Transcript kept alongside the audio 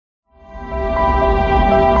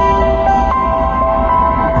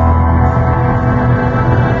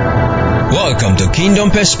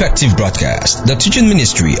Kingdom Perspective broadcast, the teaching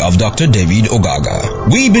ministry of Dr. David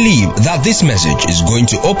Ogaga. We believe that this message is going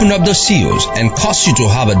to open up the seals and cause you to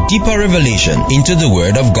have a deeper revelation into the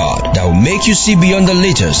Word of God that will make you see beyond the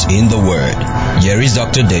letters in the Word. Here is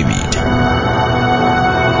Dr. David.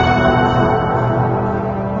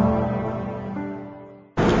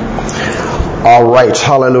 All right,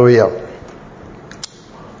 hallelujah.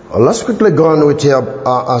 Let's quickly go on with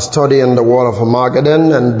our study in the War of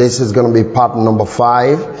Armageddon, and this is going to be part number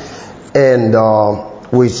 5. And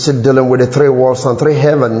we're still dealing with the 3 worlds and 3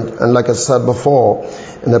 heavens. And like I said before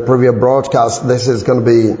in the previous broadcast, this is going to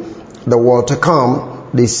be the world to come,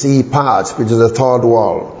 the sea part, which is the 3rd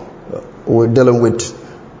world. We're dealing with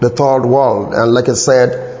the 3rd world. And like I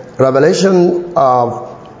said, Revelation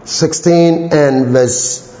 16 and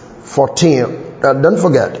verse 14. Don't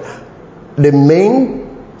forget, the main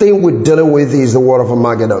thing we're dealing with is the War of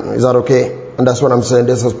Armageddon. Is that okay? And that's what I'm saying.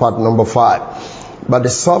 This is part number 5. But the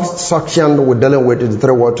subsection we're dealing with is the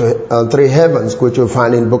 3 worlds and 3 heavens, which you'll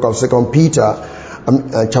find in the book of 2 Peter,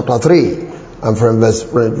 chapter 3, and from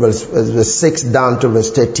verse 6 down to verse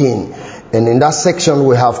 13. And in that section,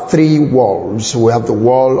 we have 3 worlds. We have the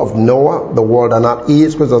world of Noah, the world that now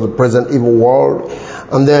is, because of the present evil world.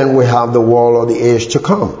 And then we have the world of the age to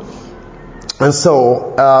come. And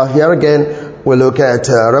so, here again, we look at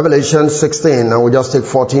Revelation 16, and we just take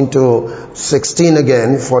 14 to 16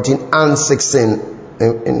 again, 14 and 16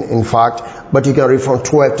 in fact, but you can read from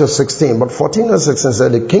 12 to 16. But 14 and 16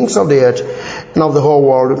 said, the kings of the earth and of the whole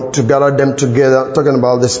world, to gather them together, talking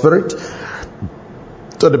about the Spirit,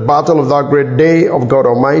 to the battle of that great day of God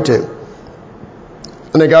Almighty.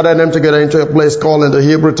 And they gathered them together into a place called in the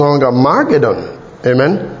Hebrew tongue Armageddon.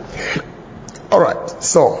 Amen. All right,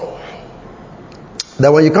 so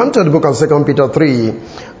then when you come to the book of 2 Peter 3,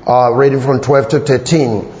 reading from 12 to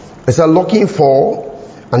 13, it says, looking for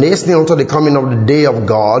and hastening unto the coming of the day of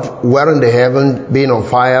God, wherein the heaven being on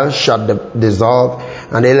fire shall dissolve,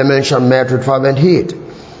 and the elements shall melt with fervent heat.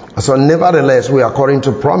 So nevertheless, we according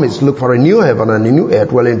to promise look for a new heaven and a new earth,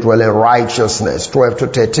 dwelling righteousness. 12 to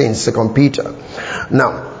 13, 2 Peter.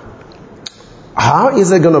 Now, how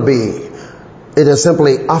is it going to be? It is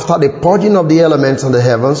simply after the purging of the elements in the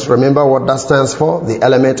heavens. Remember what that stands for? The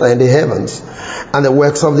elements are in the heavens. And the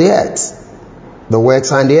works of the earth. The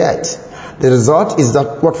works are in the earth. The result is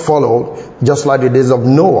that what followed, just like the days of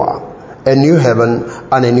Noah, a new heaven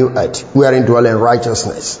and a new earth, wherein dwelling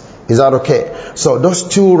righteousness. Is that okay? So those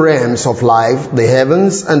 2 realms of life, the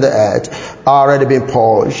heavens and the earth, are already been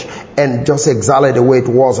purged, and just exactly the way it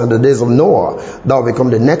was in the days of Noah, that will become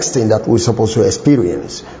the next thing that we're supposed to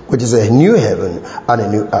experience, which is a new heaven and a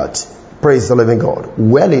new earth. Praise the living God.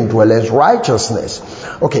 Wherein dwelleth righteousness.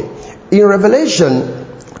 Okay, in Revelation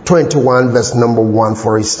 21 verse number 1,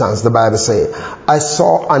 for instance, the Bible says, I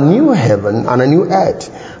saw a new heaven and a new earth.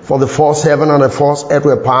 For the first heaven and the first earth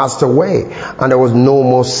were passed away, and there was no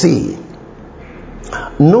more sea.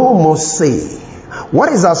 No more sea.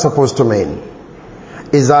 What is that supposed to mean?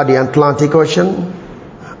 Is that the Atlantic Ocean,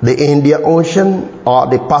 the Indian Ocean, or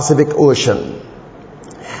the Pacific Ocean?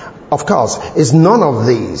 Of course, it's none of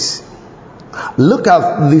these. Look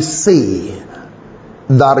at the sea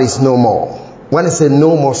that is no more. When I say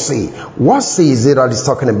no more sea, what sea is it that it's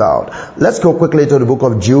talking about? Let's go quickly to the book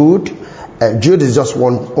of Jude. Jude is just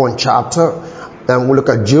one chapter. And we'll look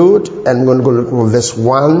at Jude, and we're going to go look from verse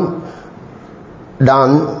 1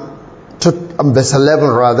 down to verse 11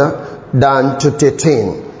 rather, down to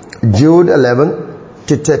 13. Jude 11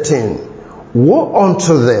 to 13. Woe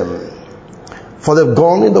unto them, for they've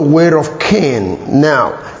gone in the way of Cain.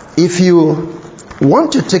 Now, if you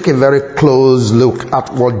want to take a very close look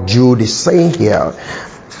at what Jude is saying here,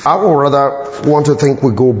 I would rather want to think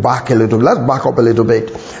we go back a little. Let's back up a little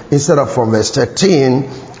bit. Instead of from verse 13,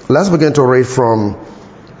 let's begin to read from,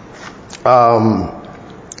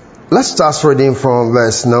 let's start reading from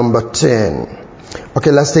verse number 10.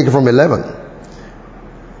 Okay, let's take it from 11.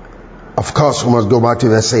 Of course, we must go back to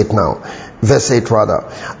verse 8 now. Verse 8 rather.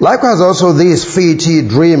 Likewise also these feed ye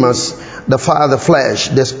dreamers, defile the flesh,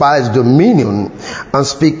 despise dominion, and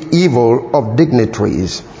speak evil of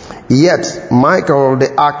dignitaries. Yet Michael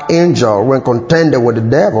the archangel, when contended with the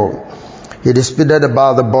devil, he disputed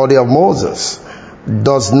about the body of Moses,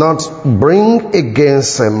 does not bring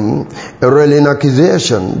against him a railing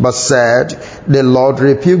accusation, but said, the Lord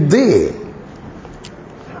rebuke thee.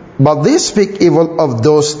 But they speak evil of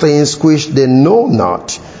those things which they know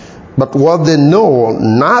not, but what they know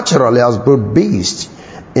naturally as brute beasts.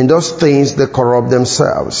 In those things they corrupt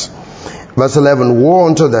themselves. Verse 11, woe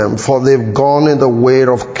unto them, for they've gone in the way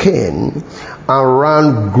of Cain, and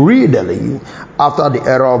ran greedily after the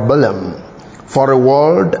error of Balaam. for a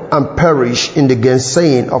world and perish in the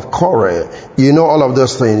gainsaying of Korah. You know all of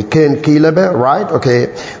those things. Cain, Caleb, right?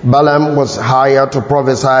 Okay. Balaam was hired to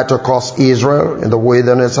prophesy to curse Israel in the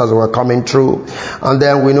wilderness as they were coming through. And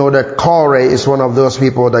then we know that Korah is one of those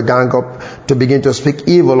people that gang up to begin to speak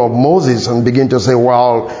evil of Moses and begin to say,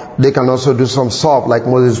 well, they can also do some stuff like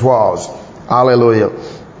Moses was. Hallelujah.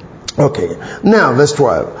 Okay, now verse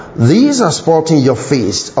 12. These are sporting your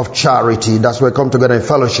feast of charity. That's where we come together in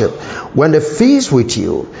fellowship. When they feast with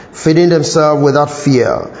you, feeding themselves without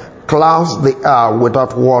fear, clouds the air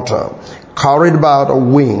without water, carried about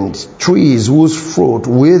on wings, trees whose fruit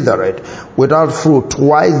withered, without fruit,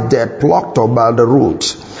 twice dead, plucked up by the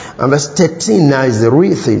roots. And verse 13 now is the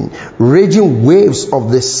real thing. Raging waves of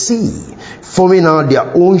the sea, foaming out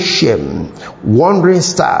their own shame, wandering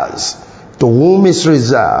stars, to whom is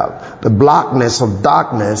reserved the blackness of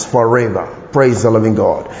darkness forever. Praise the living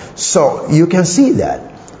God. So you can see that.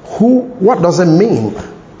 What does it mean?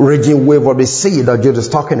 Raging wave of the sea that Jude is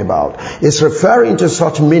talking about. It's referring to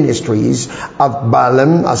such ministries as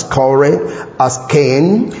Balaam, as Korah, as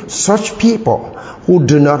Cain, such people who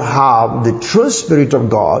do not have the true Spirit of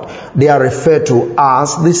God. They are referred to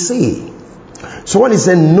as the sea. So when it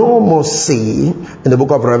says no more sea in the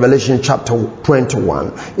book of Revelation chapter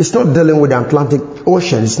 21, it's not dealing with the Atlantic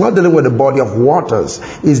Ocean. It's not dealing with the body of waters.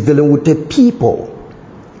 It's dealing with the people.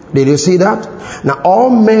 Did you see that? Now all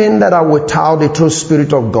men that are without the true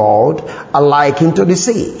Spirit of God are likened to the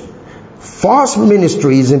sea. False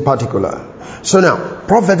ministries in particular. So now,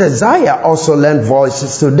 Prophet Isaiah also lent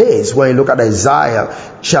voices to this. When you look at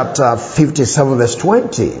Isaiah chapter 57 verse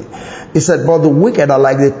 20, he said, but the wicked are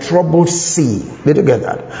like the troubled sea. Did you get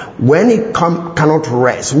that? When it cannot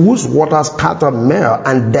rest, whose waters scatter mire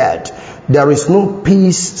and death, there is no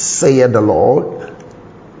peace, saith the Lord,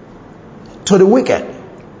 to the wicked.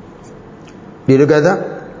 Did you get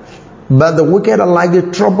that? But the wicked are like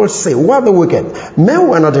the troubled sea. What are the wicked? Men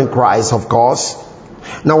were not in Christ, of course.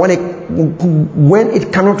 Now when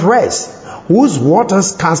it cannot rest, whose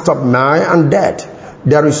waters cast up mire and death,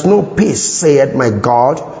 there is no peace, saith my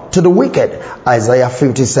God, to the wicked. Isaiah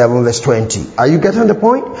 57 verse 20. Are you getting the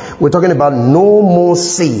point? We're talking about no more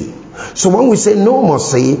sea. So when we say no more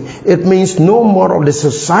sea, it means no more of the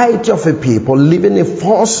society of a people living in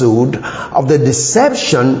falsehood of the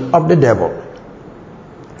deception of the devil.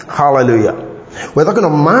 Hallelujah. We're talking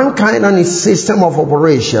of mankind and its system of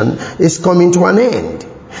operation is coming to an end,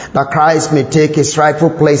 that Christ may take his rightful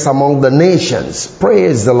place among the nations.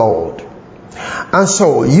 Praise the Lord. And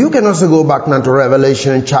so you can also go back now to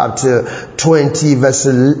Revelation chapter 20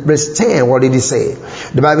 verse 10. What did he say?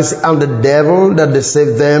 The Bible says, and the devil that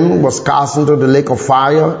deceived them was cast into the lake of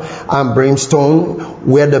fire and brimstone,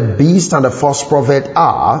 where the beast and the false prophet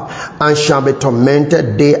are, and shall be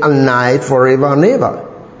tormented day and night forever and ever.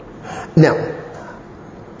 Now,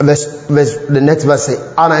 the next verse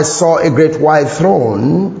says, and I saw a great white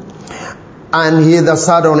throne, and he that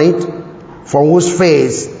sat on it, from whose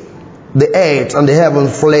face the earth and the heaven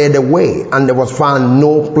fled away, and there was found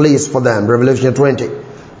no place for them. Revelation 20.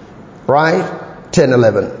 Right? 10,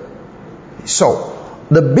 11. So,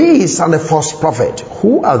 the beast and the false prophet,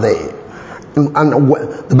 who are they? And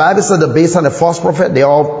the Bible says the beast and the false prophet, they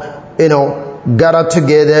all, gathered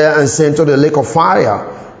together and sent to the lake of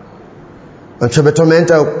fire, and shall be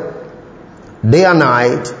tormented day and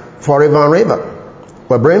night forever and ever,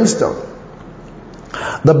 with brimstone.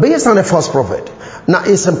 The beast and the false prophet. Now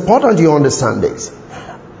it's important you understand this.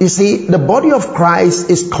 You see, the body of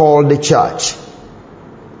Christ is called the church.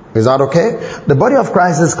 Is that okay? The body of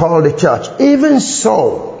Christ is called the church. Even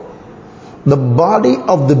so, the body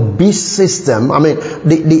of the beast system,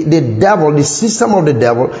 the devil, the system of the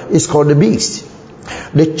devil is called the beast.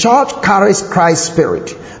 The church carries Christ's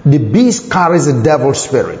spirit. The beast carries the devil's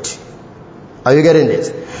spirit. Are you getting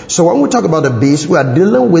this? So when we talk about the beast, we are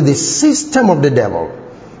dealing with the system of the devil.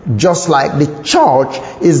 Just like the church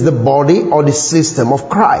is the body or the system of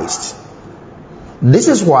Christ. This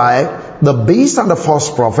is why the beast and the false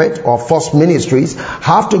prophet or false ministries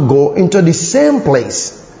have to go into the same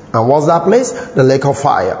place. And what's that place? The lake of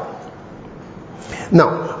fire.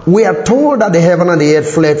 Now, we are told that the heaven and the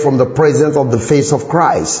earth fled from the presence of the face of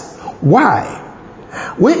Christ. Why?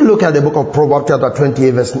 When you look at the book of Proverbs chapter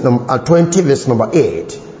 20 verse number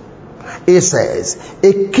 8, it says,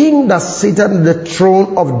 a king that sitteth in the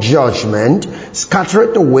throne of judgment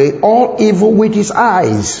scattereth away all evil with his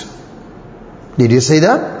eyes. Did you see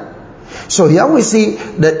that? So here we see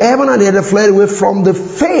that heaven and earth fled away from the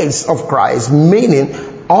face of Christ, meaning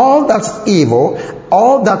all that's evil,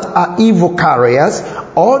 all that are evil carriers,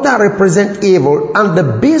 all that represent evil, and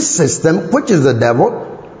the beast system, which is the devil,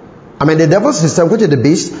 the devil system, which is the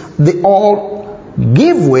beast, they all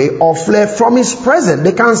give way or fled from his presence.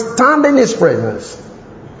 They can't stand in his presence.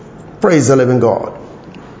 Praise the living God.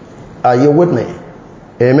 Are you with me?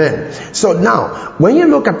 Amen. So now, when you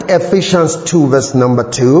look at Ephesians 2 verse number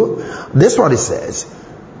 2, this is what it says.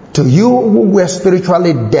 To you who were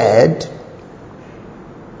spiritually dead,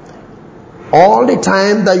 all the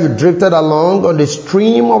time that you drifted along on the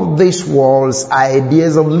stream of this world's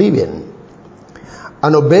ideas of living,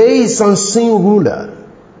 and obey his unseen ruler,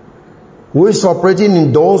 who is operating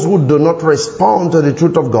in those who do not respond to the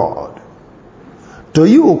truth of God. To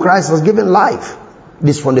you, Christ has given life.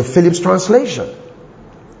 This is from the Phillips translation.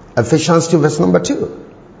 Ephesians 2 verse number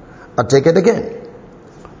 2. I'll take it again.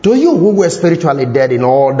 To you who were spiritually dead in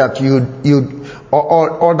all that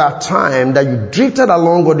all that time that you drifted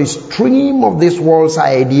along on the stream of this world's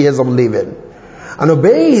ideas of living, and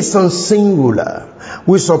obey his unseen ruler,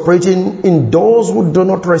 who is operating in those who do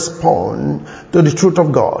not respond to the truth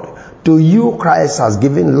of God. To you Christ has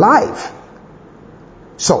given life.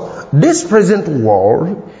 So, this present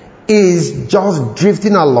world is just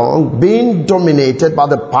drifting along, being dominated by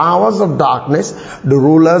the powers of darkness, the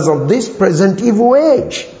rulers of this present evil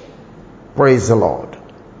age. Praise the Lord.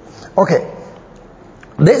 Okay,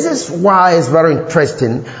 this is why it's very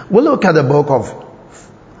interesting. We'll look at the book of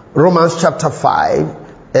Romans chapter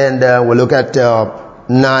 5, and we'll look at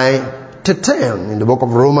 9 to 10. In the book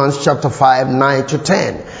of Romans chapter 5, 9 to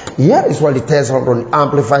 10. Here is what it tells us on the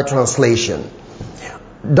Amplified translation.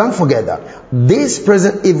 Don't forget that this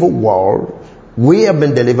present evil world, we have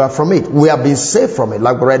been delivered from it. We have been saved from it.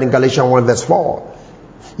 Like we read in Galatians 1 verse 4.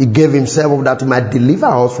 He gave himself that he might deliver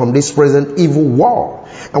us from this present evil world.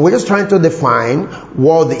 And we're just trying to define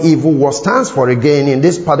what the evil world stands for again in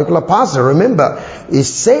this particular passage. Remember, it's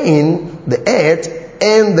saying the earth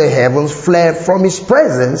and the heavens fled from his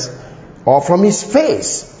presence or from his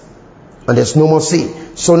face. And there's no more sea.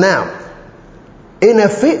 So now, in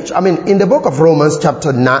the book of Romans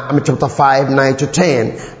chapter 5, 9 to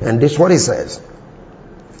 10, and this is what it says.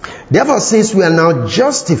 Therefore, since we are now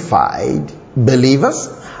justified, believers,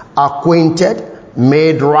 acquainted,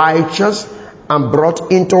 made righteous, and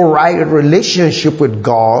brought into right relationship with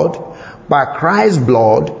God by Christ's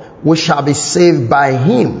blood, we shall be saved by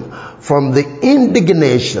him from the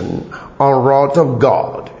indignation and wrath of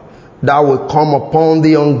God that will come upon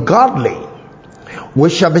the ungodly. We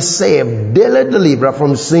shall be saved, daily delivered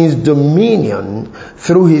from sin's dominion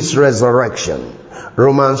through his resurrection.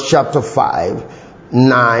 Romans chapter 5,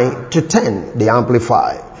 9 to 10, the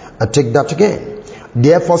Amplified. I take that again.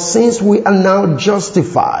 Therefore, since we are now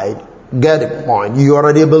justified, get the point, you are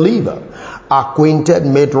already a believer, acquainted,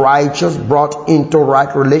 made righteous, brought into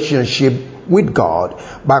right relationship with God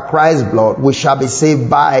by Christ's blood, we shall be saved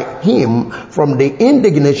by him from the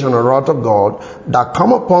indignation and wrath of God that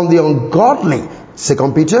come upon the ungodly.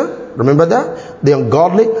 2 Peter, remember that? The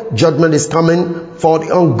ungodly, judgment is coming for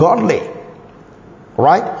the ungodly.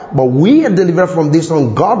 Right? But we are delivered from this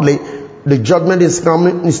ungodly. The judgment is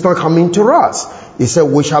not coming to us. He said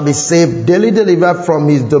we shall be saved, daily delivered from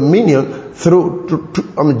his dominion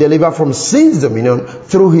delivered from sin's dominion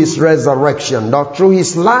through his resurrection, not through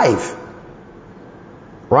his life.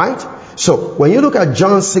 Right? So, when you look at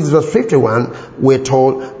John 6 verse 51, we're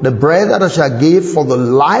told, the bread that I shall give for the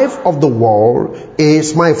life of the world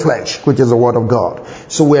is my flesh, which is the word of God.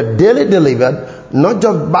 So we're daily delivered, not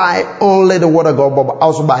just by only the word of God, but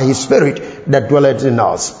also by his spirit that dwelleth in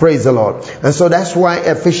us. Praise the Lord. And so that's why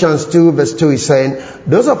Ephesians 2 verse 2 is saying,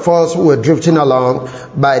 those of us who are drifting along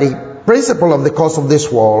by the principle of the course of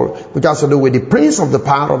this world, which has to do with the prince of the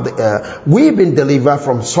power of the air, we've been delivered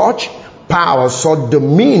from such power, such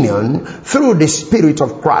dominion through the Spirit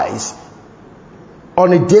of Christ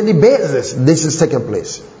on a daily basis. This is taking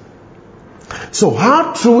place. So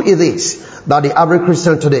how true it is that the average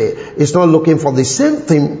Christian today is not looking for the same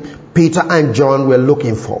thing Peter and John were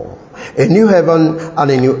looking for, a new heaven and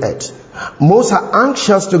a new earth. Most are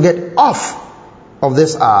anxious to get off of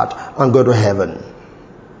this earth and go to heaven.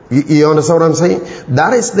 You understand what I'm saying?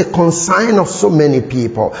 That is the concern of so many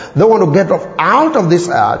people. They want to get out of this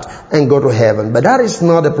earth and go to heaven. But that is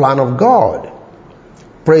not the plan of God.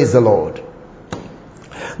 Praise the Lord.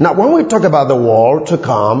 Now, when we talk about the world to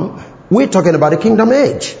come, we're talking about the kingdom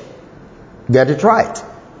age. Get it right.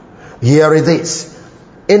 Here it is.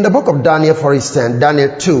 In the book of Daniel, for instance,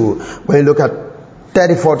 Daniel 2, when you look at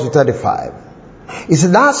 34 to 35, it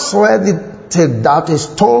says, "Thou swear that a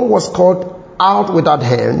stone was cut out without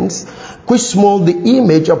hands, which smote the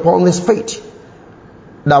image upon his feet,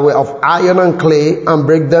 that were of iron and clay, and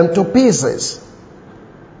break them to pieces.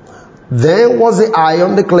 Then was the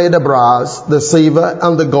iron, the clay, the brass, the silver,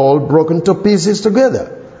 and the gold broken to pieces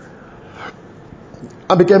together.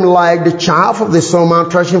 and became like the chaff of the summer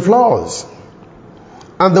threshing floors.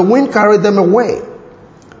 And the wind carried them away,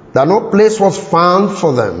 that no place was found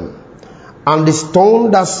for them. And the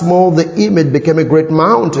stone that smote the image became a great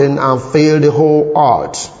mountain and filled the whole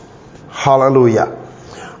earth. Hallelujah.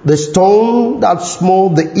 The stone that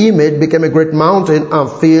smote the image became a great mountain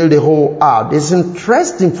and filled the whole earth. It's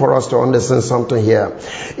interesting for us to understand something here.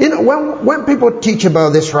 You know, when people teach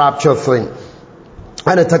about this rapture thing,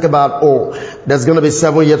 and they talk about, there's going to be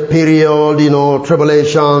 7-year period,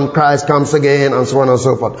 tribulation, Christ comes again, and so on and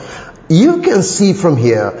so forth. You can see from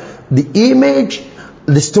here, the image,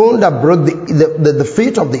 the stone that broke the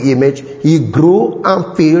feet of the image, he grew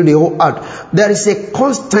and filled the whole earth. There is a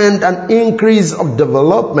constant and increase of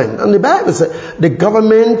development. And the Bible says, the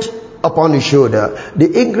government upon the shoulder,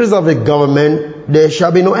 the increase of the government, there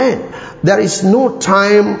shall be no end. There is no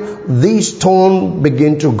time this stone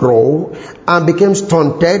begin to grow and became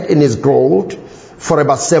stunted in its growth for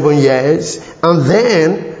about 7 years, and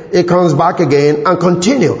then it comes back again and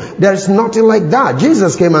continue. There is nothing like that.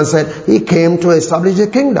 Jesus came and said he came to establish a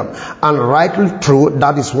kingdom, and rightly true,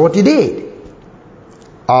 that is what he did.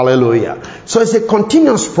 Hallelujah. So it's a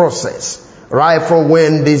continuous process, right from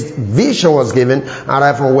when this vision was given and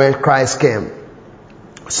right from when Christ came.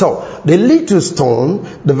 So, the little stone,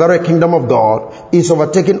 the very kingdom of God, is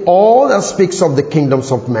overtaking all that speaks of the kingdoms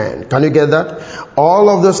of man. Can you get that? All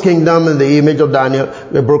of those kingdoms in the image of Daniel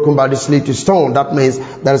were broken by this little stone. That means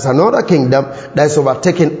there is another kingdom that is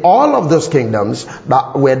overtaking all of those kingdoms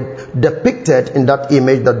that were depicted in that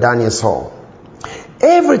image that Daniel saw.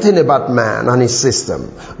 Everything about man and his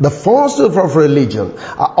system, the forces of religion,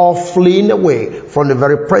 are all fleeing away from the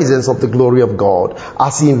very presence of the glory of God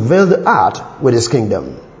as he invades the earth with his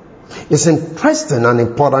kingdom. It's interesting and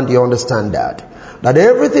important you understand that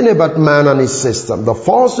everything about man and his system, the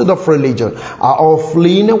forces of religion, are all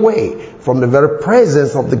fleeing away from the very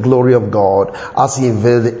presence of the glory of God as he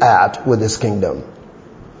invades the earth with his kingdom.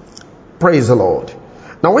 Praise the Lord.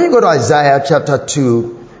 Now when you go to Isaiah chapter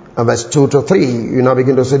 2, and verse 2 to 3, you now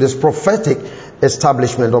begin to see this prophetic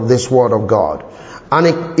establishment of this word of God.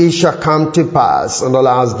 And it shall come to pass in the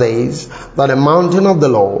last days that the mountain of the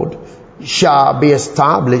Lord shall be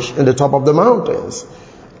established in the top of the mountains,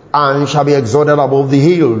 and shall be exalted above the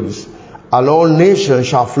hills, and all nations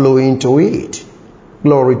shall flow into it.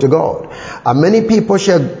 Glory to God. And many people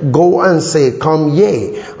shall go and say, come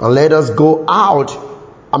ye, and let us go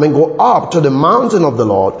up to the mountain of the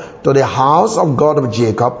Lord, to the house of God of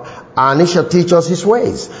Jacob, and he shall teach us his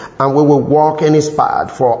ways, and we will walk in his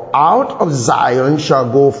path. For out of Zion shall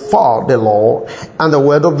go forth the law and the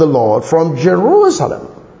word of the Lord from Jerusalem.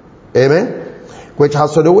 Amen. Which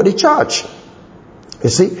has to do with the church. You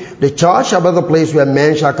see, the church shall be the place where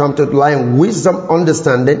men shall come to learn wisdom,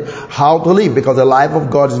 understanding how to live, because the life of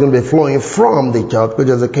God is going to be flowing from the church, which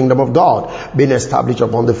is the kingdom of God being established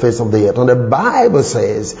upon the face of the earth. And the Bible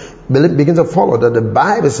says, begin to follow that, the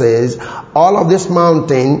Bible says, all of this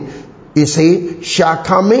mountain, you see, shall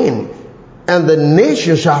come in, and the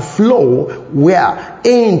nation shall flow where?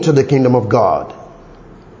 Into the kingdom of God.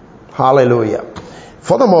 Hallelujah.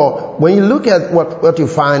 Furthermore, when you look at what you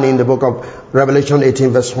find in the book of Revelation 18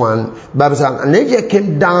 verse 1, the Bible says, an angel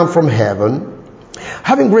came down from heaven,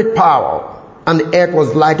 having great power, and the earth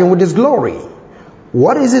was lightened with his glory.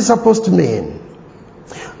 What is it supposed to mean?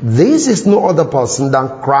 This is no other person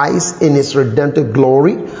than Christ in his redemptive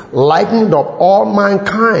glory, lightening up all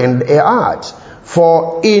mankind the earth.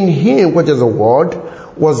 For in him, which is the word,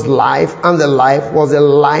 was life, and the life was the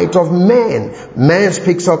light of men. Man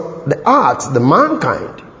speaks of the earth, the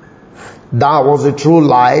mankind. That was the true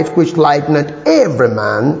light which lightened every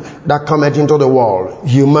man that cometh into the world.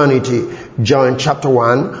 Humanity. John chapter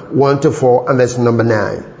 1, 1 to 4, and verse number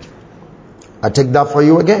 9. I take that for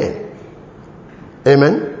you again.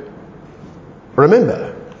 Amen.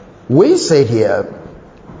 Remember, we say here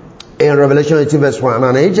in Revelation 18 verse 1,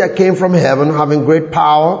 an angel came from heaven having great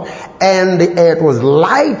power, and the earth was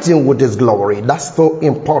lightened with his glory. That's so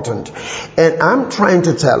important. And I'm trying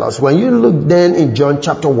to tell us, when you look then in John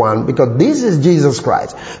chapter 1, because this is Jesus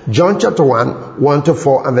Christ, John chapter 1, 1 to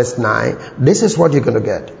 4 and verse 9, this is what you're going to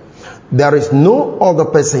get. There is no other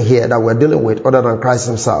person here that we're dealing with other than Christ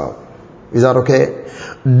himself. Is that okay?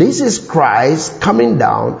 This is Christ coming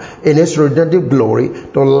down in his redemptive glory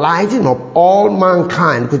to lighten up all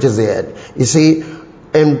mankind, which is the earth. You see,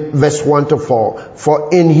 in verse 1 to 4,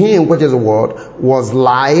 for in him, which is the word, was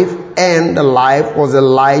life, and the life was the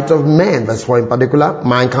light of men. Verse 4 in particular,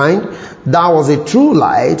 mankind. That was a true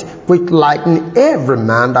light which lightened every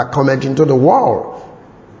man that cometh into the world,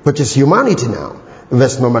 which is humanity now.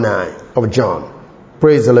 Verse number 9 of John.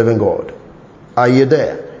 Praise the living God. Are you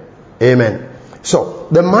there? Amen. So,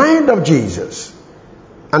 the mind of Jesus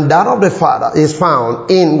and that of the Father is found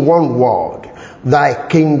in one word: thy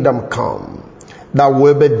kingdom come, that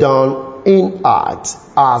will be done in earth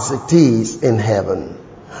as it is in heaven.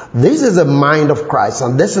 This is the mind of Christ,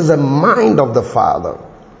 and this is the mind of the Father.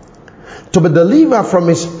 To be delivered from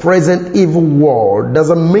his present evil world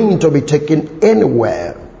doesn't mean to be taken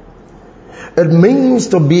anywhere. It means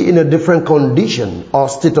to be in a different condition or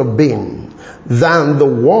state of being than the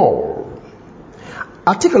world.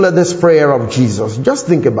 Articulate this prayer of Jesus. Just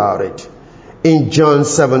think about it. In John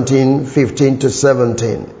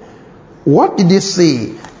 17:15-17. What did you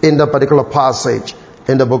see in that particular passage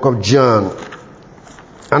in the book of John?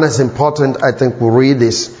 And it's important, I think, we read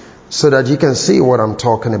this so that you can see what I'm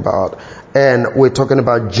talking about. And we're talking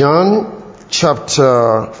about John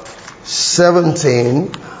chapter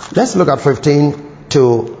 17. Let's look at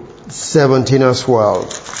 15-17 as well.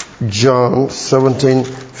 John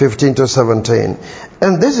 17:15-17.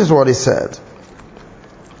 And this is what he said.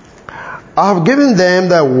 I have given them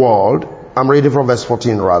thy word. I'm reading from verse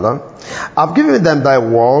 14 rather. I've given them thy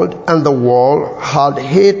word, and the world had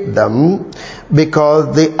hate them,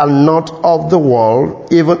 because they are not of the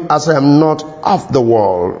world, even as I am not of the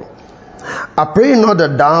world. I pray not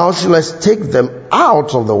that thou shouldest take them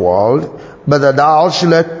out of the world, but that thou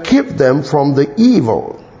shouldest keep them from the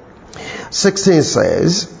evil. 16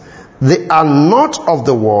 says, they are not of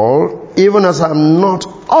the world, even as I am not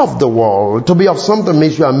of the world. To be of something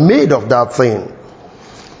means you are made of that thing.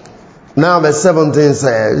 Now verse 17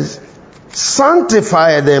 says,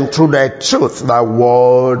 sanctify them through thy truth. Thy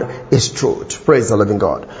word is truth. Praise the living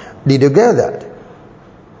God. Did you get that?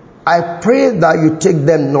 I pray that you take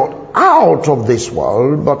them not out of this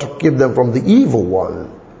world, but to keep them from the evil one.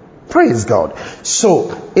 Praise God.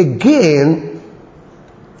 So again,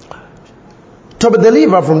 to be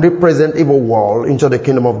delivered from the present evil world into the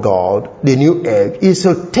kingdom of God, the new age, is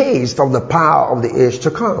a taste of the power of the age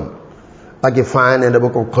to come. Like you find in the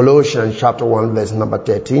book of Colossians chapter 1 verse number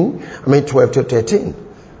 12-13.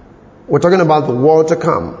 We're talking about the world to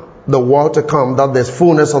come. The world to come, that there's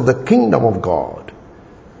fullness of the kingdom of God.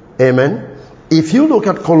 Amen. If you look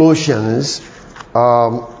at Colossians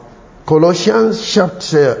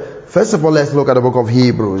chapter, first of all, let's look at the book of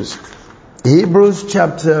Hebrews. Hebrews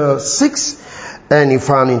chapter 6, and you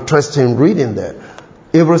find interesting reading there.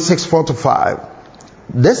 Hebrews 6:4-5.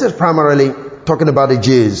 This is primarily talking about the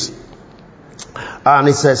Jews. And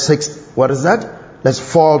it says 6, what is that? That's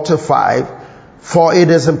 4-5. For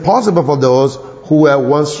it is impossible for those who were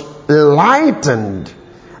once enlightened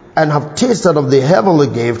and have tasted of the heavenly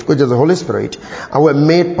gift, which is the Holy Spirit, and were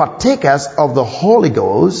made partakers of the Holy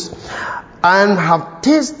Ghost, and have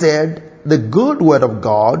tasted the good word of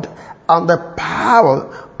God and the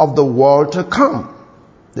power of the world to come.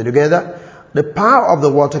 Did you get that? The power of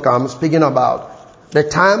the world to come, speaking about the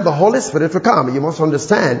time the Holy Spirit will come. You must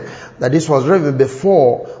understand that this was written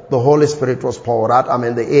before the Holy Spirit was poured out. I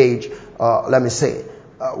mean, the age,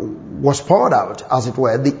 was poured out, as it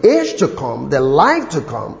were. The age to come, the life to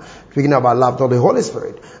come, speaking about love of the Holy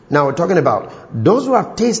Spirit. Now we're talking about those who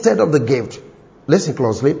have tasted of the gift. Listen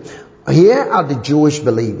closely. Here are the Jewish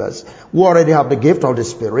believers who already have the gift of the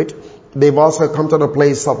Spirit. They've also come to the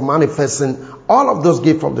place of manifesting all of those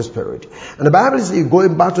gifts of the Spirit. And the Bible says,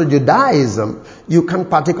 going back to Judaism, you can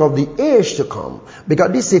partake of the age to come.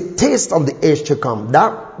 Because this is a taste of the age to come.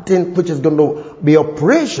 That thing which is going to be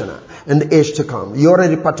operational in the age to come. You're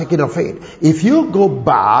already partaking of it. If you go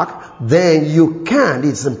back, then you can't.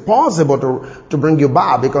 It's impossible to bring you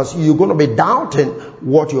back, because you're going to be doubting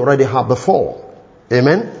what you already have before.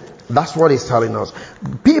 Amen? That's what he's telling us.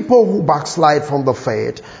 People who backslide from the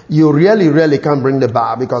faith, you really can't bring them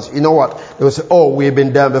back, because you know what? They will say, oh, we've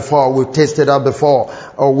been there before, we've tasted that before,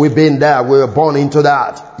 or we've been there, we were born into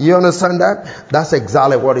that. You understand that? That's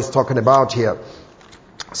exactly what he's talking about here.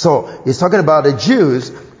 So, he's talking about the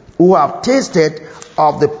Jews who have tasted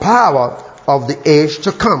of the power of the age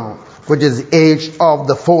to come, which is the age of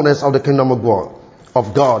the fullness of the kingdom of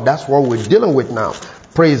God. That's what we're dealing with now.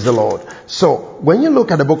 Praise the Lord. So, when you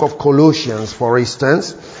look at the book of Colossians, for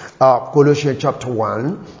instance, Colossians chapter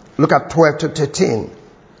 1, look at 12-13.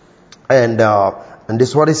 And this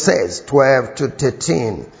is what it says,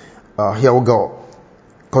 12-13. Here we go.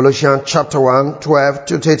 Colossians chapter 1,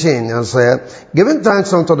 12-13. And said, giving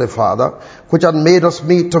thanks unto the Father, which had made us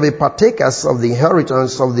meet to be partakers of the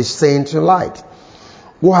inheritance of the saints in light,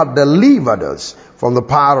 who had delivered us from the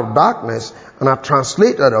power of darkness, and had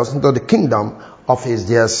translated us into the kingdom of his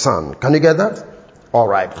dear Son. Can you get that? All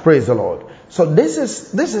right. Praise the Lord. So this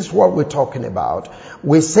is what we're talking about.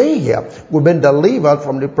 We say here, we've been delivered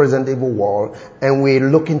from the present evil world, and we're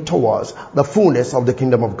looking towards the fullness of the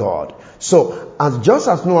kingdom of God. So, just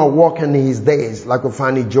as Noah walked in his days, like we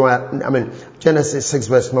find in Genesis 6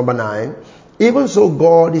 verse number 9, even so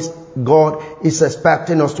God is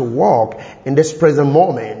expecting us to walk in this present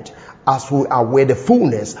moment as we await the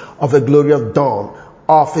fullness of the glorious dawn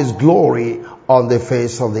of His glory on the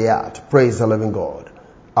face of the earth. Praise the living God.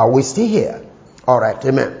 Are we still here? All right,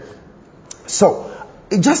 amen. So,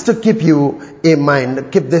 just to keep you in mind,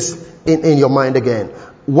 keep this in your mind again.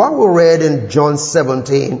 What we read in John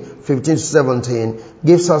 15-17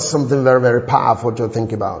 gives us something very, very powerful to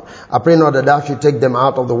think about. I pray not that thou should take them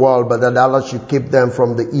out of the world, but that thou should keep them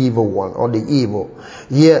from the evil one, or the evil.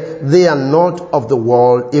 Yet they are not of the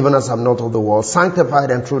world, even as I'm not of the world. Sanctify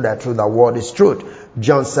them through that truth. Thy word is truth.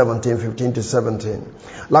 John 17:15-17.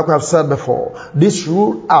 Like we have said before, this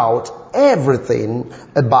ruled out everything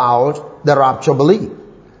about the rapture belief.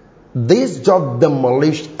 This just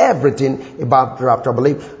demolished everything about the rapture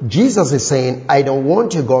belief. Jesus is saying, I don't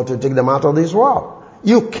want you, God, to take them out of this world.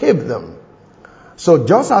 You keep them. So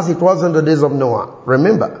just as it was in the days of Noah,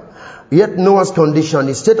 remember, yet Noah's condition,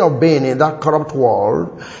 his state of being in that corrupt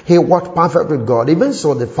world, he walked perfect with God. Even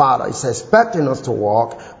so, the Father is expecting us to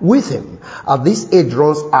walk with Him as this age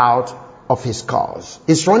runs out of His cause.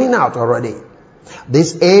 It's running out already.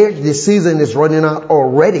 This age, this season is running out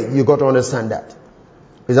already. You got to understand that.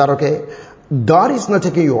 Is that okay? God is not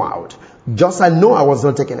taking you out. Just like Noah was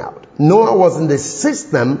not taken out. Noah was in the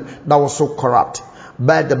system that was so corrupt.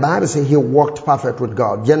 But the Bible says he walked perfect with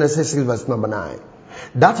God. Genesis 6 verse number 9.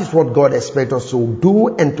 That is what God expects us to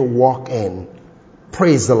do and to walk in.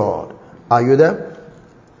 Praise the Lord. Are you there?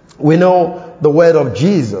 We know the word of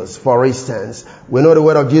Jesus, for instance. We know the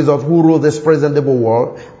word of Jesus who ruled this present evil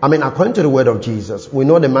world. According to the word of Jesus, we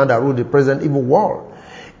know the man that ruled the present evil world.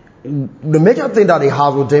 The major thing that he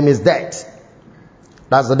has with him is death.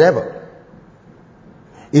 That's the devil.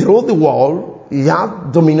 He ruled the world. He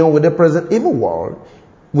had dominion with the present evil world,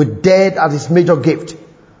 with death as his major gift.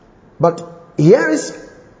 But here is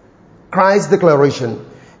Christ's declaration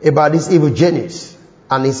about this evil genius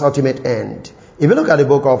and his ultimate end. If you look at the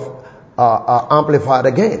book of Amplified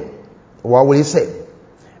again, what will he say?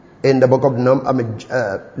 In the book of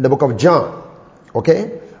the book of John,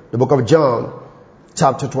 okay, the book of John,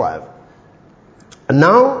 chapter 12. And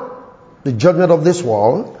now the judgment of this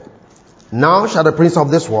world. Now shall the prince of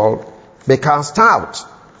this world be cast out.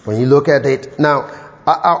 When you look at it, now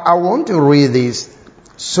I want to read this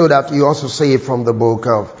so that you also see it from the book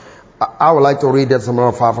of. I would like to read it, as a matter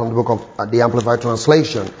of fact, from the book of the Amplified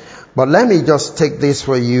Translation. But let me just take this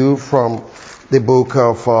for you from the book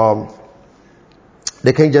of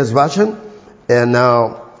the King James Version. And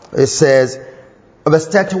now it says, verse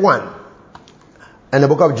 31. In the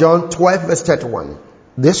book of John 12, verse 31.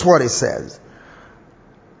 This is what it says.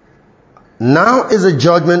 Now is the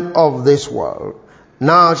judgment of this world.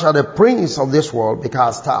 Now shall the prince of this world be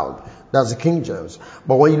cast out. That's the King James.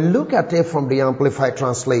 But when you look at it from the Amplified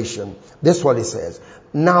Translation, this is what it says.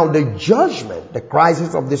 Now the judgment, the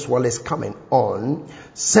crisis of this world is coming on.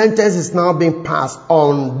 Sentence is now being passed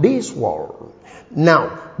on this world.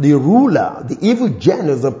 Now, the ruler, the evil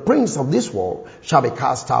genius, the prince of this world shall be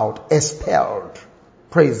cast out, expelled.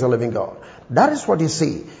 Praise the living God. That is what you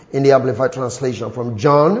see in the Amplified Translation from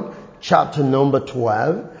John chapter number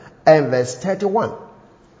 12 and verse 31.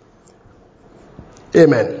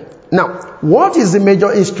 Amen. Now, what is the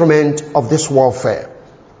major instrument of this warfare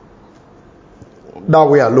that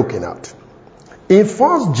we are looking at? In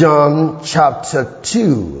 1 John chapter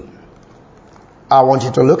 2, I want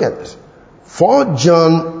you to look at this. 1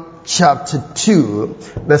 John chapter 2,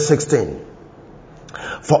 verse 16.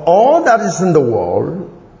 For all that is in the world,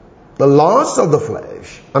 the lust of the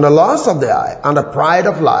flesh, and the lust of the eye, and the pride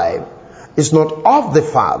of life, is not of the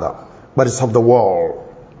Father, but is of the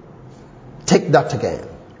world. Take that again.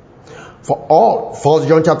 For all, 1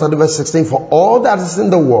 John chapter 2, verse 16, for all that is in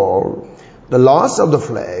the world, the lust of the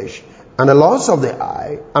flesh, and the lust of the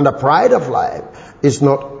eye, and the pride of life, is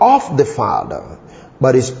not of the Father,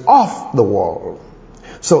 but is of the world.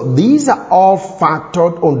 So these are all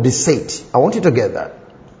factored on deceit. I want you to get that.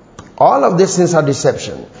 All of these things are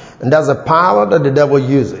deception. And that's the power that the devil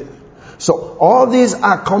uses. So all these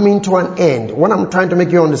are coming to an end. What I'm trying to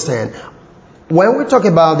make you understand, when we talk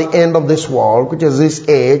about the end of this world, which is this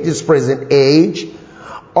age, this present age,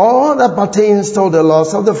 all that pertains to the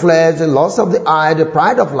lust of the flesh, the lust of the eye, the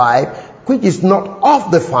pride of life, which is not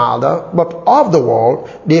of the Father, but of the world,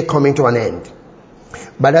 they are coming to an end.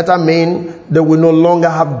 By that I mean they will no longer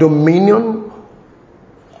have dominion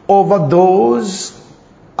over those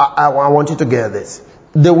I want you to get this.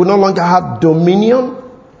 They will no longer have dominion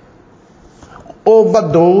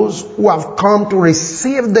over those who have come to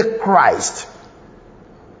receive the Christ.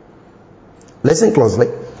 Listen closely.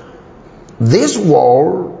 This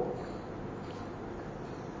world,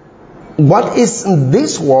 what is in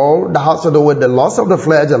this world that has to do with the loss of the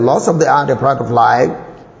flesh, the loss of the eye, the pride of life?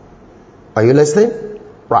 Are you listening?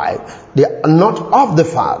 Right. They are not of the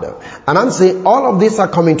Father. And I'm saying all of these are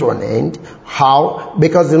coming to an end. How?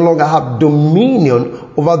 Because they no longer have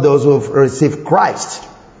dominion over those who have received Christ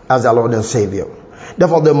as their Lord and Savior.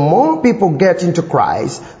 Therefore, the more people get into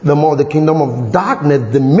Christ, the more the kingdom of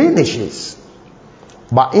darkness diminishes.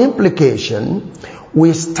 By implication,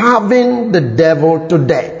 we're starving the devil to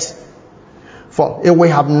death. For if we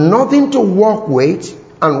have nothing to walk with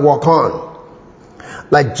and walk on,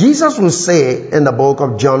 like Jesus will say in the book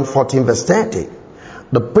of John 14 verse 30,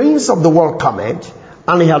 the prince of the world cometh,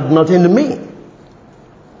 and he had nothing to me.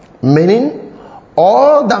 Meaning,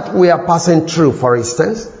 all that we are passing through, for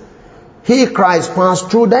instance, he, Christ,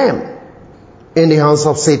 passed through them in the hands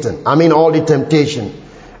of Satan. I mean, all the temptation,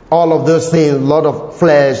 all of those things, lot of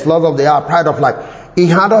flesh, lot of the pride of life. He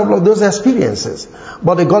had all of those experiences,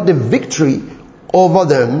 but he got the victory over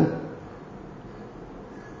them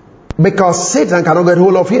because Satan cannot get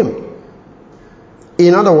hold of him.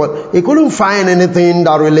 In other words, he couldn't find anything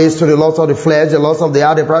that relates to the loss of the flesh, the loss of the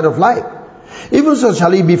eye, the pride of life. Even so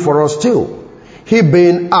shall he be for us too. He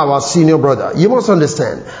being our senior brother. You must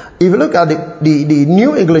understand, if you look at the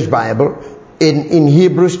New English Bible, in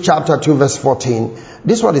Hebrews chapter 2 verse 14,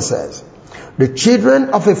 this is what it says. The children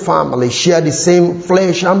of a family share the same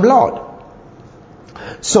flesh and blood.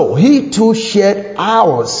 So he too shared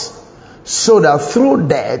ours, so that through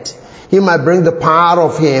death he might bring the power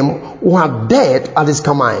of him who had death at his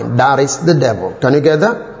command. That is the devil. Can you get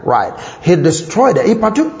that? Right. He destroyed it. He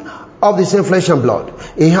partook of the same flesh and blood.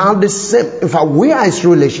 He had the same. In fact, we are his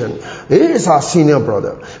relation. He is our senior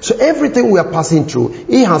brother. So everything we are passing through,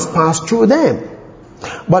 he has passed through them.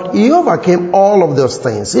 But he overcame all of those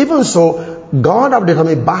things. Even so, God has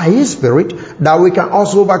determined by his Spirit that we can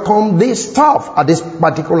also overcome this stuff at this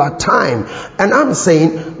particular time. And I'm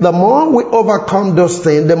saying, the more we overcome those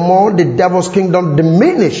things, the more the devil's kingdom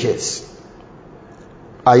diminishes.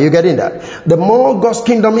 Are you getting that? The more God's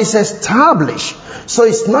kingdom is established. So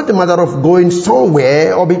it's not a matter of going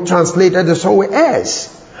somewhere or be translated to somewhere else.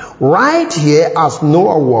 Right here, as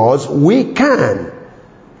Noah was, we can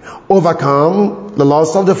overcome the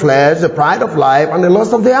lust of the flesh, the pride of life, and the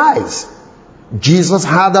lust of the eyes. Jesus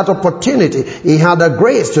had that opportunity. He had the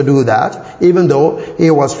grace to do that, even though he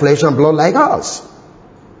was flesh and blood like us.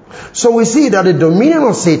 So we see that the dominion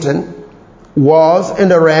of Satan was in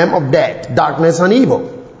the realm of death, darkness, and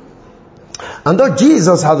evil. And though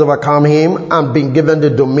Jesus has overcome him and been given the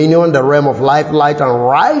dominion in the realm of life, light, and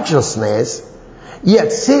righteousness,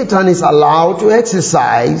 yet Satan is allowed to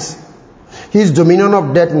exercise his dominion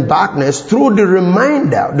of death and darkness through the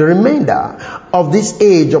remainder of this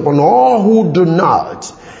age upon all who do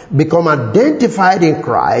not become identified in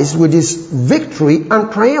Christ with his victory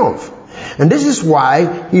and triumph. And this is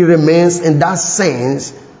why he remains in that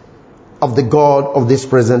sense of the God of this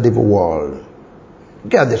present evil world.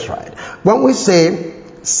 Get this right. When we say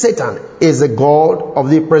Satan is the God of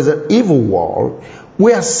the present evil world,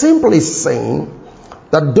 we are simply saying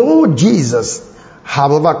that though Jesus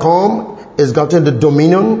have overcome, has gotten the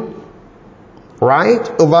dominion, right,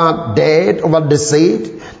 over death, over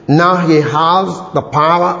deceit. Now he has the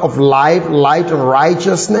power of life, light, and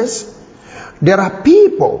righteousness. There are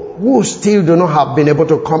people who still do not have been able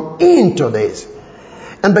to come into this.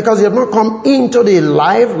 And because they have not come into the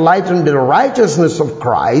life, light, and the righteousness of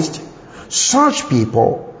Christ, such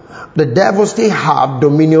people, the devil still have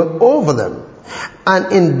dominion over them.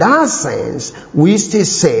 And in that sense, we still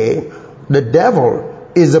say the devil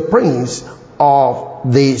is the prince of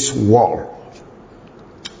this world.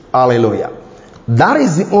 Hallelujah. That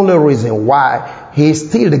is the only reason why he is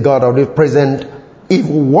still the God of the present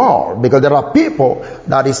evil world, because there are people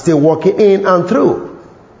that is still walking in and through.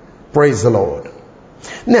 Praise the Lord.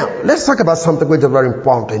 Now, let's talk about something which is very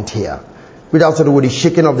important here, which has to do with the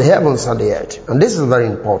shaking of the heavens and the earth. And this is very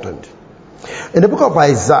important. In the book of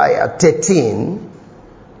Isaiah 13,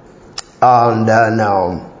 and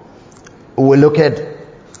now we'll look at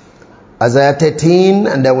Isaiah 13,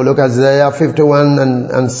 and then we'll look at Isaiah 51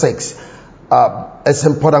 and 6. It's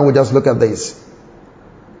important we just look at this.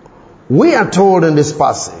 We are told in this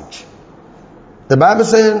passage, the Bible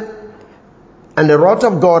saying, and the wrath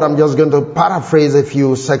of God, I'm just going to paraphrase a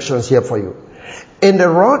few sections here for you. In the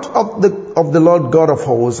wrath of the Lord God of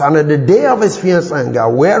hosts, and in the day of his fierce anger,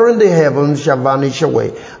 wherein the heavens shall vanish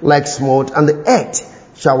away like smoke, and the earth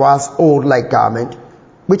shall wax old like garment,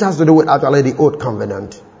 which has to do with actually the old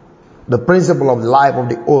covenant. The principle of life of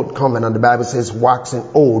the old covenant, the Bible says, waxing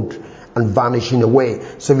old and vanishing away.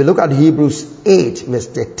 So if you look at Hebrews 8 verse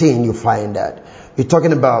 13, you find that. You're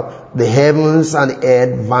talking about the heavens and the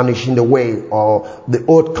earth vanishing away, or the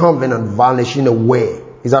old covenant vanishing away.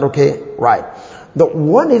 Is that okay? Right.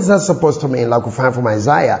 What is that supposed to mean? Like we find from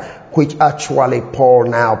Isaiah, which actually Paul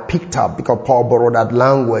now picked up, because Paul borrowed that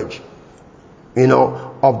language,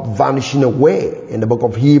 of vanishing away in the book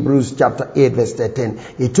of Hebrews chapter 8 verse 13.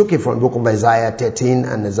 He took it from the book of Isaiah 13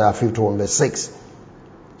 and Isaiah 51 verse 6.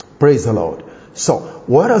 Praise the Lord. So,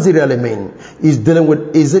 what does it really mean? Is it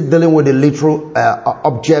dealing with the literal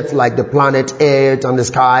objects like the planet Earth and the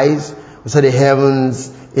skies? We say the heavens,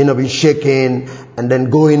 be shaking and then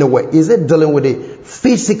going away. Is it dealing with the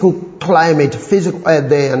physical climate, physical Earth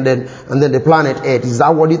there, and then the planet Earth? Is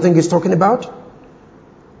that what you think he's talking about?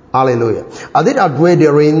 Hallelujah. Are they that dwell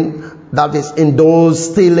therein, that is in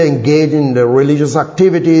those still engaged in the religious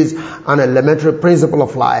activities and elementary principle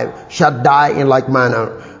of life, shall die in like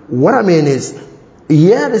manner? What I mean is,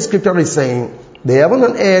 here the scripture is saying, the heaven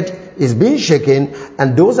and earth is being shaken,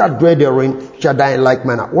 and those that dwell therein shall die in like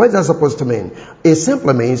manner. What is that supposed to mean? It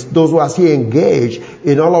simply means those who are still engaged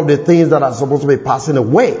in all of the things that are supposed to be passing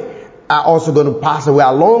away are also going to pass away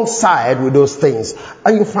alongside with those things.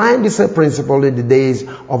 And you find this principle in the days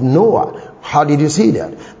of Noah. How did you see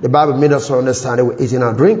that? The Bible made us understand they were eating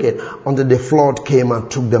and drinking until the flood came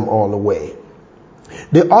and took them all away.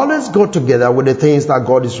 They always go together with the things that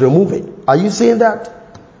God is removing. Are you seeing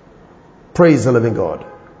that? Praise the living God.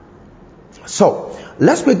 So,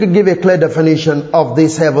 let's quickly give a clear definition of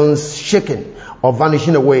this heavens shaking or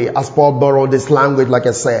vanishing away, as Paul borrowed this language, like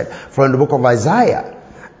I said, from the book of Isaiah.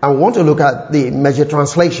 I want to look at the Message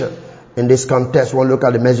translation. In this context, we'll look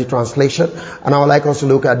at the Message translation, and I would like us to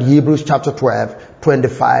look at Hebrews chapter 12,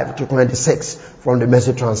 25 to 26 from the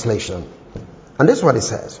Message translation. And this is what it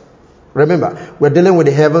says. Remember, we're dealing with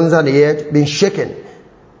the heavens and the earth being shaken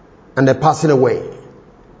and they're passing away.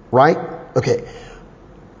 Right? Okay.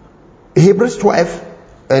 Hebrews 12,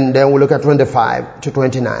 and then we'll look at 25 to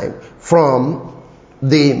 29 from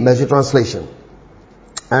the Message translation.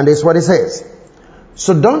 And this is what it says.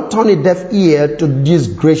 So don't turn a deaf ear to these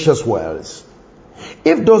gracious words.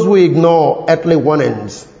 If those who ignore earthly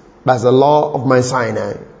warnings, that's the law of Mount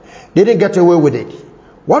Sinai, didn't get away with it,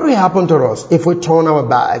 what will happen to us if we turn our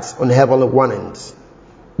backs on heavenly warnings?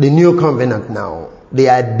 The new covenant now. The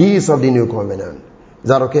ideas of the new covenant. Is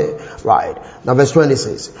that okay? Right. Now verse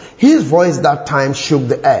 26. His voice that time shook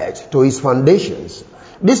the earth to its foundations.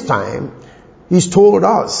 This time, he's told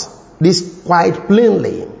us this quite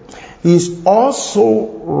plainly. He's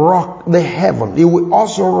also rocked the heaven. He will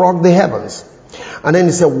also rock the heavens. And then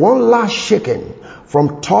he said, one last shaking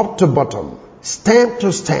from top to bottom, stem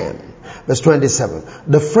to stem. Verse 27.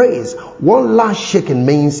 The phrase, one last shaking,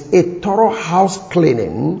 means a thorough house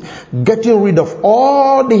cleaning, getting rid of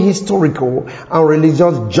all the historical and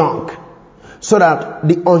religious junk, so that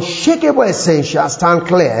the unshakable essentials stand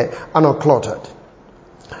clear and uncluttered.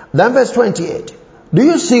 Then verse 28. Do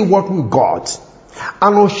you see what we got?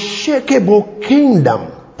 An unshakable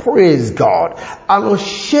kingdom. Praise God. An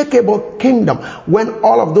unshakable kingdom. When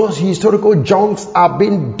all of those historical junks are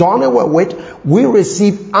being done away with, we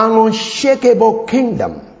receive an unshakable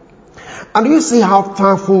kingdom. And you see how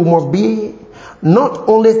thankful we must be? Not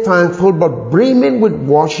only thankful, but brimming with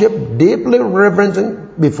worship, deeply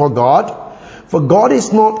reverencing before God. For God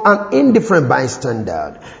is not an indifferent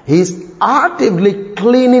bystander. He is actively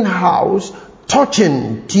cleaning house,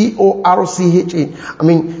 touching, T-O-R-C-H-E,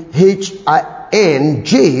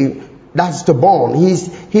 H-I-N-G, that's the bone.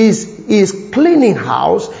 He's cleaning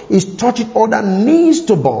house, he's touching all that needs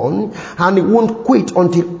to burn, and he won't quit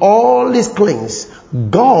until all is cleansed.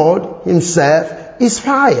 God himself is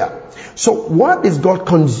fire. So what is God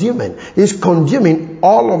consuming? He's consuming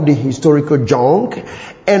all of the historical junk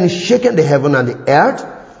and shaking the heaven and the earth,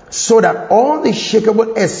 so that all the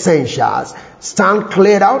shakeable essentials stand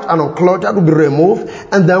cleared out and uncluttered, will be removed,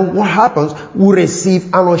 and then what happens? We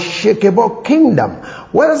receive an unshakable kingdom.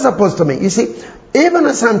 What is supposed to mean? You see, even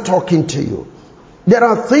as I'm talking to you, there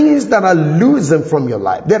are things that are losing from your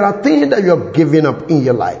life. There are things that you're giving up in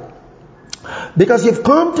your life, because you've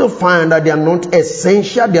come to find that they are not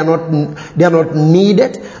essential, they are not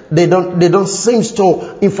needed, they don't seem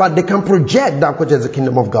to, in fact, they can project that which is the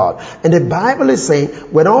kingdom of God. And the Bible is saying,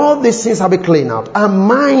 when all these things have been cleaned out, our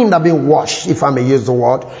mind have been washed, if I may use the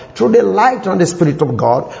word, through the light and the Spirit of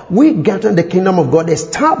God, we get in the kingdom of God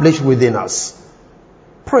established within us.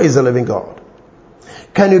 Praise the living God.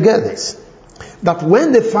 Can you get this? that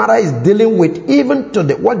when the Father is dealing with even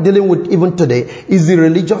today, what dealing with even today is the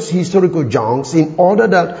religious historical junks in order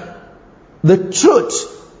that the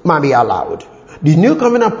truth might be allowed. The new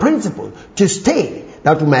covenant principle to stay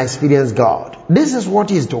that we may experience God. This is what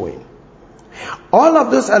he's doing. All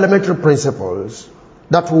of those elementary principles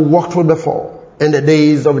that we walked through before in the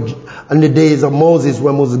days of Moses,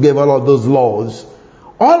 when Moses gave all of those laws,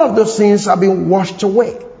 all of those things have been washed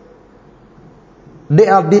away. They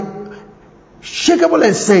are the shakable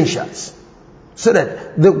essentials, so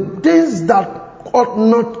that the things that ought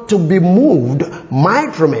not to be moved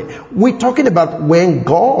might remain. We're talking about when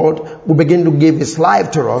God will begin to give his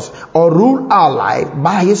life to us or rule our life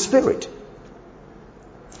by his Spirit.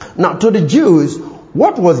 Now, to the Jews,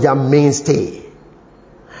 what was their mainstay?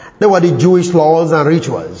 They were the Jewish laws and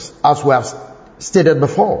rituals, as we have stated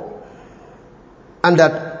before. And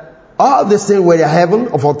that all these things were the heaven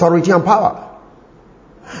of authority and power.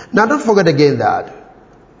 Now, don't forget again that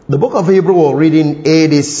the book of Hebrew was reading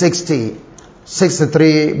AD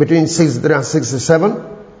 63, between 63 and 67,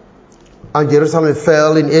 and Jerusalem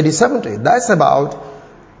fell in AD 70. That's about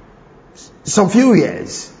some few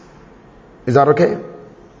years. Is that okay?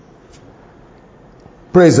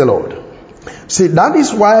 Praise the Lord. See, that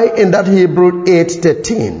is why in that Hebrew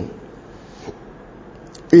 8:13,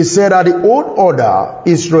 it said that the old order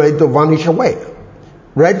is ready to vanish away.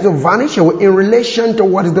 Ready to vanish away in relation to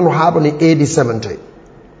what is going to happen in AD 70.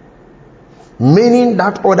 Meaning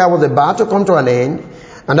that order was about to come to an end,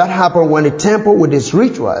 and that happened when the temple with its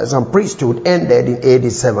rituals and priesthood ended in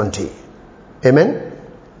AD 70. Amen?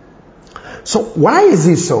 So why is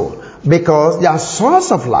this so? Because their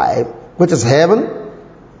source of life, which is heaven,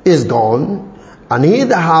 is gone, and he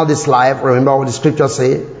that hath this life, remember what the scriptures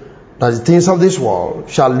say, that the things of this world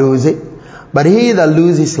shall lose it, but he that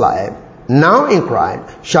loses his life, now in Christ,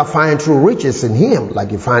 shall find true riches in him,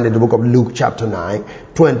 like you find in the book of Luke chapter 9,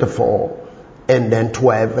 24, and then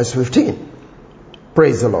 12 verse 15.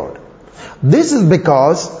 Praise the Lord. This is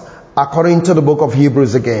because, according to the book of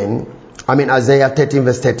Hebrews again, Isaiah 13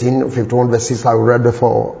 verse 13, 51 verse 6, like we read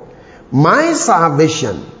before, my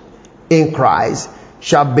salvation in Christ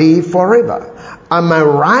shall be forever, and my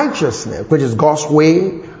righteousness, which is God's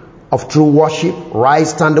way of true worship, right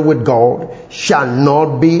standing with God, shall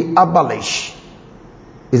not be abolished.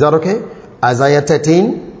 Is that okay? Isaiah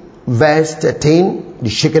 13 verse 13, the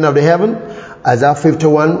shaking of the heaven. Isaiah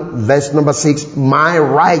 51 verse number 6, my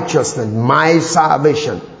righteousness, my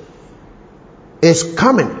salvation is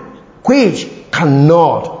coming, which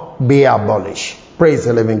cannot be abolished. Praise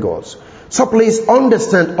the living God. So please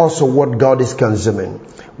understand also what God is consuming.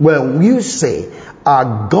 When you say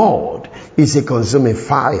our God is a consuming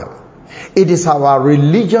fire, it is our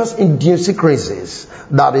religious idiosyncrasies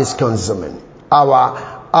that is consuming.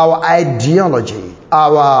 Our ideology,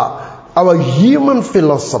 our human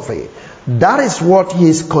philosophy, that is what he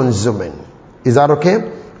is consuming. Is that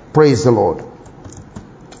okay? Praise the Lord.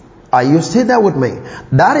 Are you still there with me?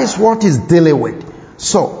 That is what he's dealing with.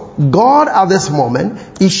 So, God at this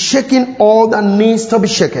moment is shaking all that needs to be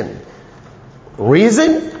shaken.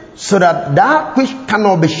 Reason? So that that which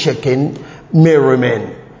cannot be shaken may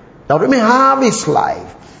remain. That we may have his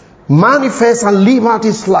life, manifest and live out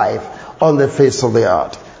his life on the face of the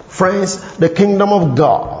earth. Friends, the kingdom of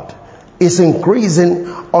God is increasing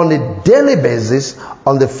on a daily basis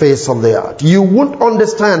on the face of the earth. You won't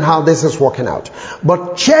understand how this is working out.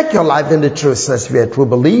 But check your life in the truth, says if you're a true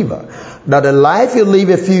believer, that the life you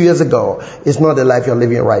lived a few years ago is not the life you're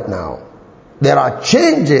living right now. There are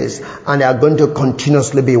changes, and they are going to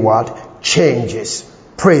continuously be what? Changes.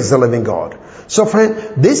 Praise the living God. So friend,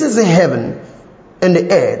 this is the heaven and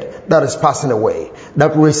the earth that is passing away,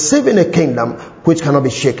 that receiving a kingdom which cannot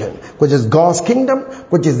be shaken, which is God's kingdom,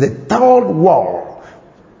 which is the third world,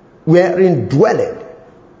 wherein dwelleth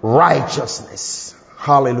righteousness.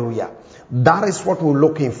 Hallelujah. That is what we're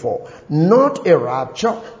looking for. Not a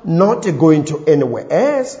rapture, not to go into anywhere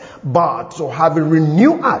else, but to have a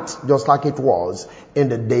renewed heart, just like it was in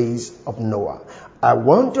the days of Noah. I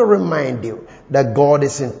want to remind you that God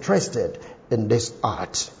is interested in this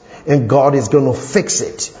art, and God is going to fix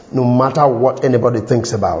it no matter what anybody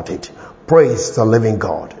thinks about it. Praise the living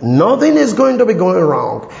God. Nothing is going to be going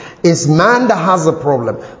wrong. It's man that has a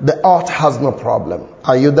problem. The earth has no problem.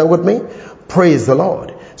 Are you there with me? Praise the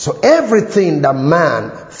Lord. So everything that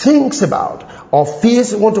man thinks about or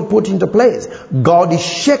feels he wants to put into place, God is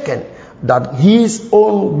shaken that his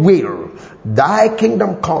own will, thy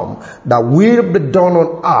kingdom come, that will be done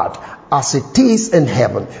on earth as it is in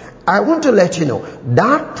heaven. I want to let you know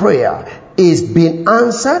that prayer is being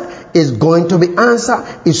answered, is going to be answered,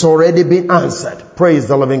 it's already been answered. Praise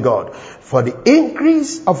the living God. For the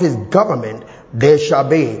increase of his government, there shall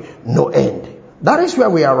be no end. That is where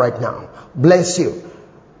we are right now. Bless you.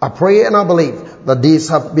 I pray and I believe that these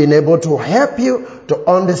have been able to help you to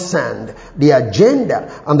understand the agenda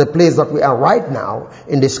and the place that we are right now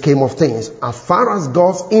in the scheme of things. As far as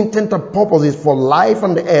God's intent and purposes for life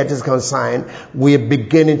on the earth is concerned, we are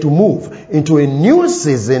beginning to move into a new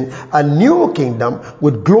season, a new kingdom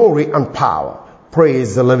with glory and power.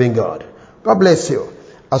 Praise the living God. God bless you.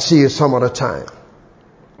 I'll see you some other time.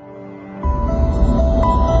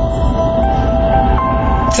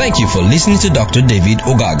 Thank you for listening to Dr. David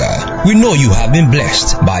Ogaga. We know you have been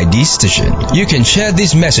blessed by this station. You can share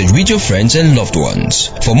this message with your friends and loved ones.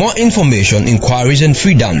 For more information, inquiries, and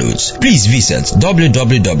free downloads, please visit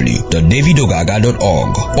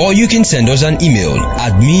www.davidogaga.org, or you can send us an email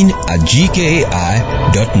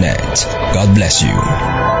admin@gkai.net. God bless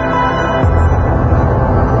you.